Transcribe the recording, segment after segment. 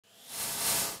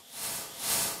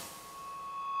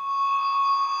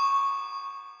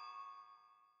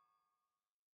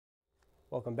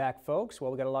Welcome back, folks. Well,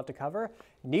 we got a lot to cover.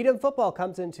 Needham football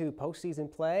comes into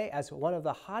postseason play as one of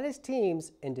the hottest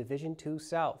teams in Division II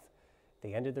South.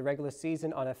 They ended the regular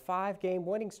season on a 5-game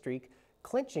winning streak,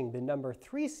 clinching the number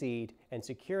 3 seed and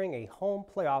securing a home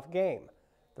playoff game.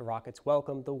 The Rockets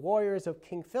welcomed the Warriors of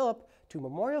King Philip to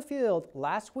Memorial Field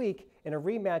last week in a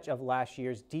rematch of last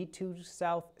year's D2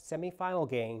 South semifinal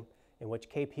game, in which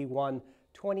KP won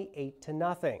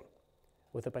 28-0.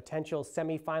 With a potential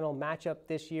semifinal matchup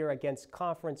this year against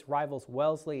conference rivals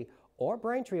Wellesley or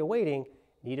Braintree awaiting,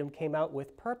 Needham came out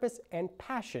with purpose and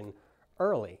passion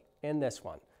early in this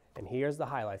one. And here's the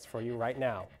highlights for you right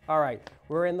now. All right,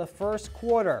 we're in the first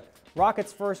quarter.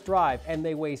 Rockets' first drive, and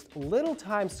they waste little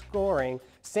time scoring.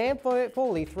 Sam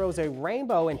Foley throws a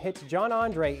rainbow and hits John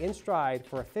Andre in stride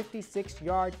for a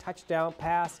 56-yard touchdown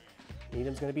pass.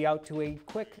 Needham's going to be out to a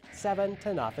quick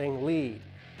 7-0 lead.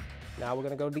 Now we're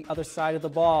going to go to the other side of the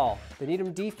ball. The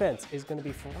Needham defense is going to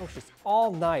be ferocious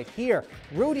all night. Here,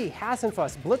 Rudy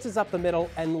Hassenfuss blitzes up the middle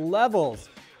and levels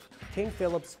King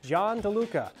Philip's John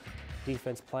DeLuca.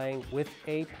 Defense playing with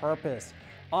a purpose.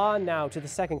 On now to the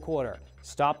second quarter.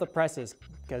 Stop the presses,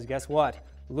 because guess what?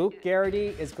 Luke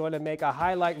Garrity is going to make a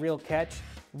highlight reel catch.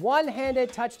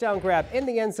 One-handed touchdown grab in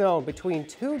the end zone between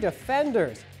 2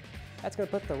 defenders. That's going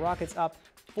to put the Rockets up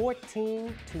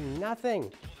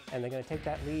 14-0. And they're going to take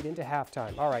that lead into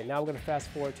halftime. All right, now we're going to fast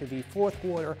forward to the fourth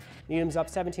quarter. Needham's up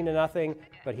 17-0,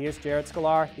 but here's Jared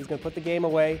Scalar. He's going to put the game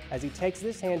away as he takes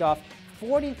this handoff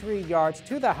 43 yards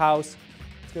to the house.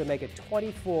 It's going to make it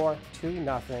 24-0,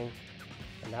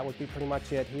 and that would be pretty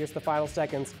much it. Here's the final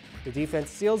seconds. The defense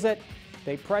seals it.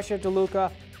 They pressure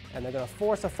DeLuca, and they're going to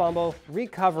force a fumble,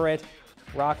 recover it.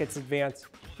 Rockets advance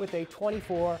with a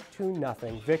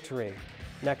 24-0 victory.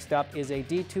 Next up is a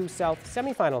D2 South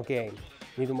semifinal game.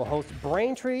 Needham will host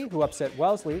Braintree, who upset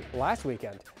Wellesley last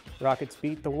weekend. The Rockets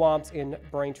beat the Womps in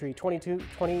Braintree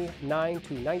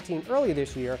 29-19 earlier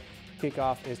this year.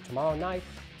 Kickoff is tomorrow night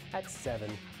at 7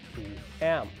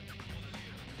 p.m.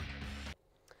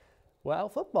 Well,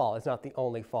 football is not the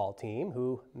only fall team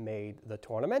who made the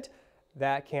tournament.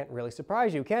 That can't really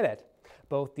surprise you, can it?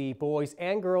 Both the boys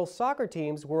and girls soccer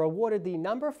teams were awarded the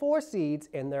number 4 seeds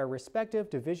in their respective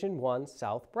Division I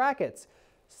South brackets.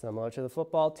 Similar to the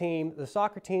football team, the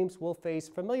soccer teams will face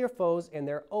familiar foes in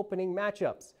their opening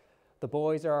matchups. The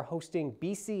boys are hosting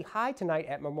BC High tonight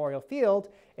at Memorial Field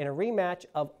in a rematch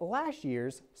of last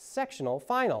year's sectional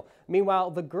final.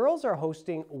 Meanwhile, the girls are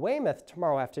hosting Weymouth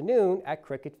tomorrow afternoon at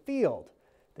Cricket Field.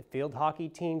 The field hockey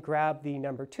team grabbed the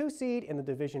number 2 seed in the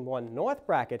Division I North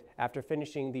bracket after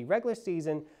finishing the regular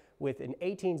season with an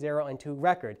 18-0-2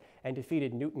 record and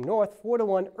defeated Newton North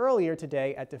 4-1 earlier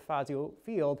today at DeFazio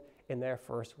Field in their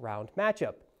first round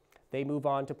matchup. They move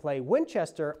on to play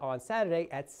Winchester on Saturday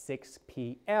at 6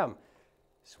 p.m.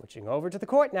 Switching over to the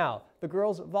court now, the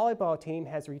girls volleyball team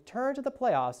has returned to the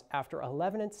playoffs after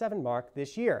 11-7 mark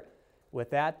this year.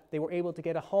 With that, they were able to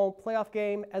get a home playoff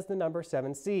game as the number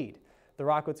 7 seed. The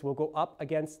Rockets will go up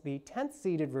against the 10th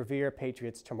seeded Revere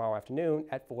Patriots tomorrow afternoon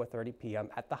at 4:30 p.m.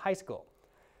 at the high school.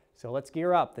 So let's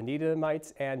gear up, the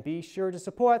Needhamites, and be sure to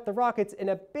support the Rockets in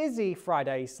a busy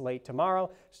Friday slate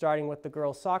tomorrow, starting with the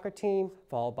girls' soccer team,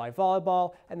 followed by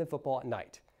volleyball, and then football at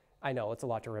night. I know, it's a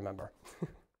lot to remember.